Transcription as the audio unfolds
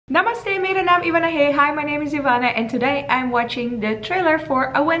Namaste, मेरा नाम Ivana है. Hi, my name is Ivana and today I'm watching the trailer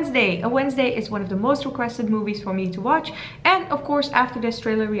for A Wednesday. A Wednesday is one of the most requested movies for me to watch, and of course after this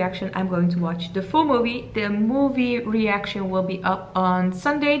trailer reaction I'm going to watch the full movie. The movie reaction will be up on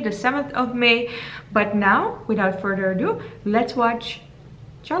Sunday the 7th of May. But now, without further ado, let's watch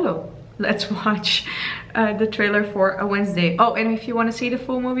Let's watch the trailer for A Wednesday. Oh, and if you want to see the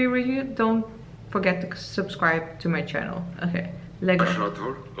full movie review, don't forget to subscribe to my channel. Okay.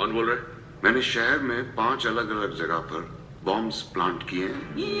 कौन बोल रहे हैं? मैंने शहर में 5 अलग-अलग जगह पर बॉम्ब्स प्लांट किए हैं।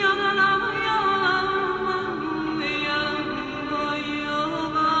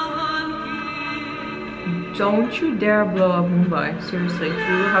 Don't you dare blow up Mumbai. Seriously,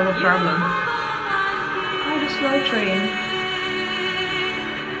 we will have a problem. Oh, the slow train.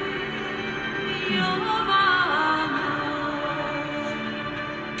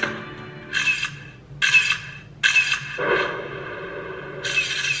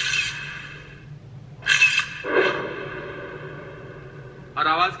 हर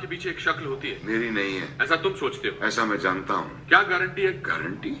आवाज के पीछे एक शक्ल होती है। मेरी नहीं है। ऐसा तुम सोचते हो? ऐसा मैं जानता हूँ। क्या गारंटी है?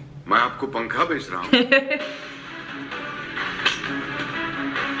 गारंटी? मैं आपको पंखा बेच रहा हूँ।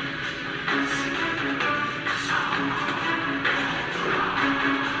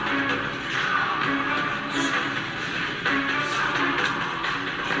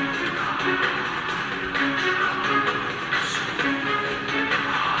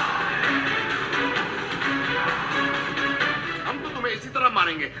 इसी तरह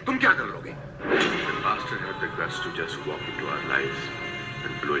मारेंगे, तुम क्या कर लोगे? The pastor had the guts to just walk into our lives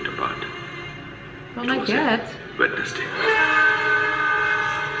and blow it apart. Not like that. Wednesday.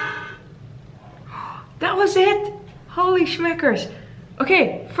 That was it. Holy schmeckers.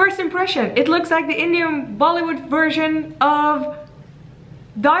 Okay, first impression. It looks like the Indian Bollywood version of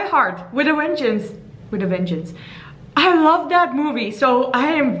Die Hard with a vengeance. With a vengeance. I love that movie, so I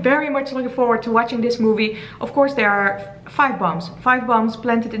am very much looking forward to watching this movie. Of course, there are 5 bombs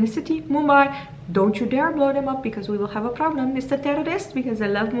planted in the city, Mumbai. Don't you dare blow them up because we will have a problem, Mr. Terrorist, because I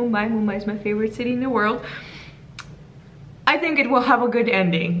love Mumbai. Mumbai is my favorite city in the world. I think it will have a good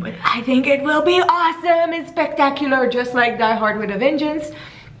ending, but I think it will be awesome and spectacular, just like Die Hard with a Vengeance.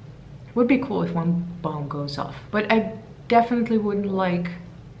 Would be cool if one bomb goes off, but I definitely wouldn't like,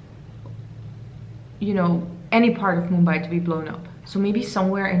 you know, any part of Mumbai to be blown up. So maybe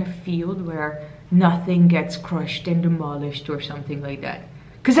somewhere in a field where nothing gets crushed and demolished or something like that.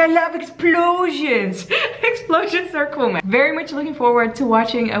 Because I love explosions! Explosions are cool, man. Very much looking forward to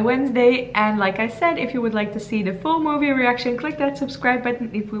watching A Wednesday. And like I said, if you would like to see the full movie reaction, click that subscribe button.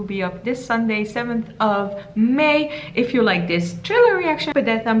 It will be up this Sunday, 7th of May. If you like this trailer reaction, put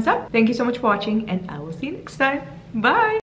that thumbs up. Thank you so much for watching and I will see you next time. Bye!